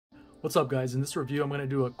What's up guys, in this review I'm going to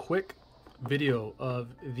do a quick video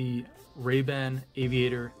of the Ray-Ban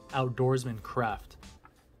Aviator Outdoorsman Craft.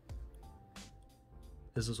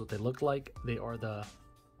 This is what they look like. They are the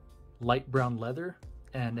light brown leather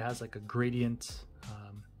and it has like a gradient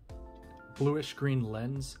bluish green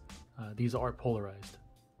lens. These are polarized.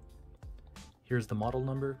 Here's the model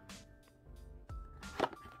number.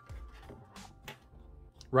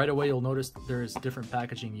 Right away you'll notice there is different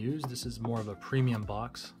packaging used. This is more of a premium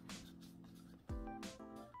box.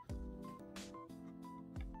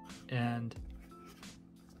 And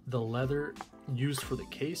the leather used for the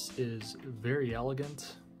case is very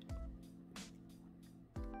elegant.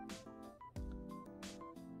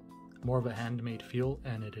 More of a handmade feel,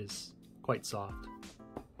 and it is quite soft.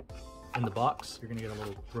 In the box, you're gonna get a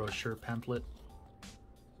little brochure pamphlet.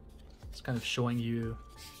 It's kind of showing you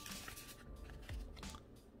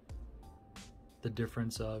the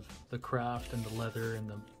difference of the craft and the leather and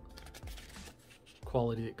the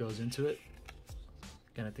quality that goes into it.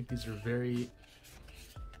 Again, I think these are very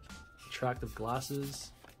attractive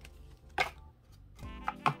glasses.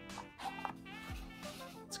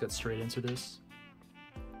 Let's get straight into this.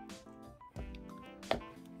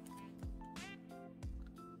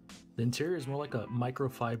 The interior is more like a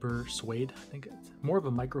microfiber suede. I think it's more of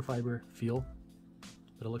a microfiber feel,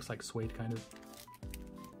 but it looks like suede kind of.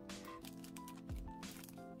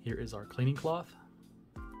 Here is our cleaning cloth.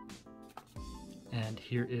 And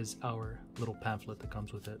here is our little pamphlet that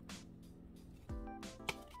comes with it.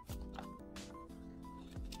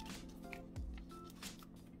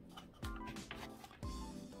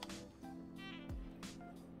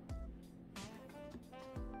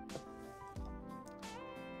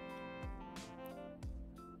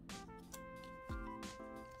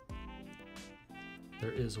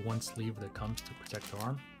 There is one sleeve that comes to protect the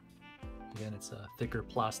arm. Again, it's a thicker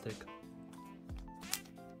plastic.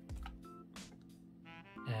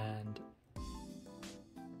 And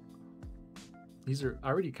these are, I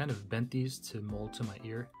already kind of bent these to mold to my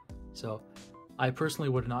ear. So I personally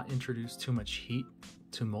would not introduce too much heat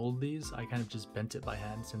to mold these. I kind of just bent it by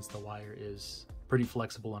hand since the wire is pretty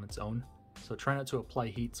flexible on its own. So try not to apply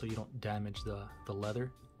heat so you don't damage the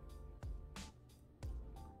leather.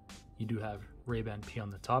 You do have Ray-Ban P on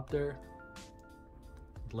the top there.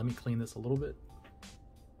 Let me clean this a little bit.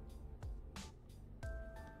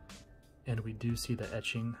 And we do see the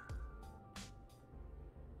etching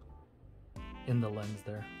in the lens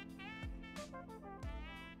there.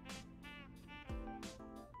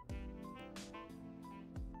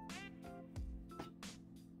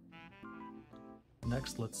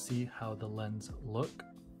 Next, let's see how the lens look.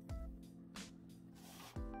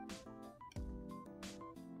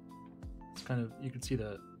 It's kind of, you can see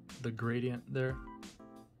the gradient there.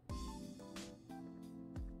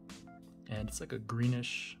 And it's like a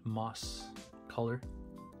greenish moss color.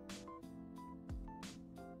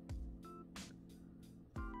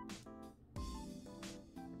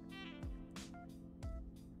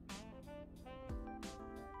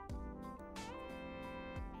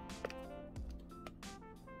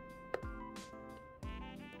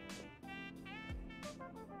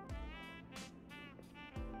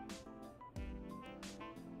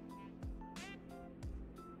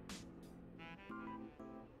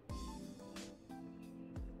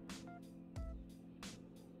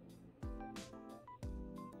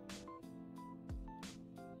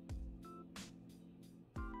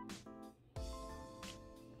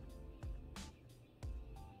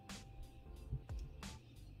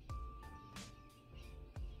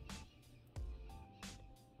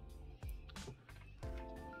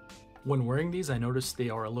 When wearing these, I noticed they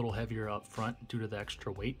are a little heavier up front due to the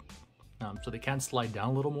extra weight. So they can slide down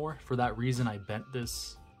a little more. For that reason, I bent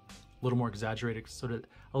this a little more exaggerated so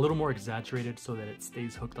that it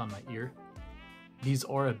stays hooked on my ear. These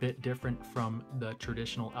are a bit different from the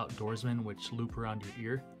traditional Outdoorsman, which loop around your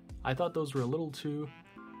ear. I thought those were a little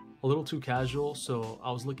too casual, so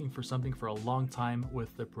I was looking for something for a long time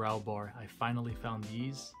with the brow bar. I finally found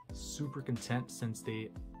these. Super content since they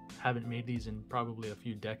haven't made these in probably a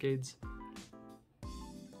few decades.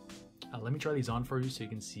 Let me try these on for you so you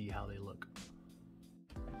can see how they look.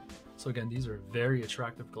 So again, these are very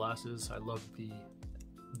attractive glasses. I love the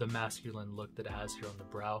masculine look that it has here on the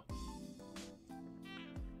brow.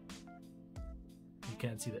 You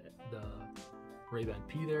can't see the Ray-Ban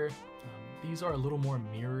P there. These are a little more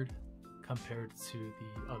mirrored compared to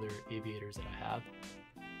the other aviators that I have.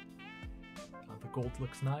 The gold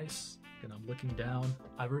looks nice. And I'm looking down.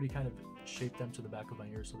 I've already kind of shaped them to the back of my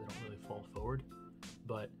ear so they don't really fall forward.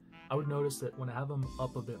 But I would notice that when I have them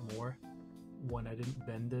up a bit more, when I didn't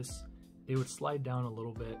bend this, They would slide down a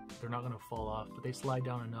little bit. They're not gonna fall off, but they slide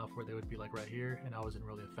down enough where they would be like right here, and I wasn't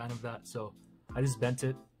really a fan of that. So I just bent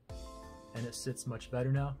it, and it sits much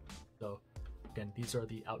better now. So again, these are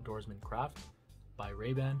the Outdoorsman Craft by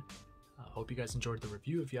Ray-Ban. Hope you guys enjoyed the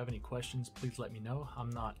review. If you have any questions, please let me know.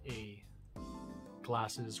 I'm not a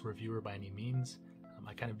glasses reviewer by any means.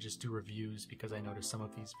 I kind of just do reviews because I noticed some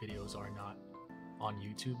of these videos are not on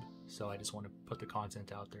YouTube, so I just want to put the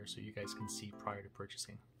content out there so you guys can see prior to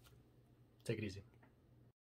purchasing. Take it easy.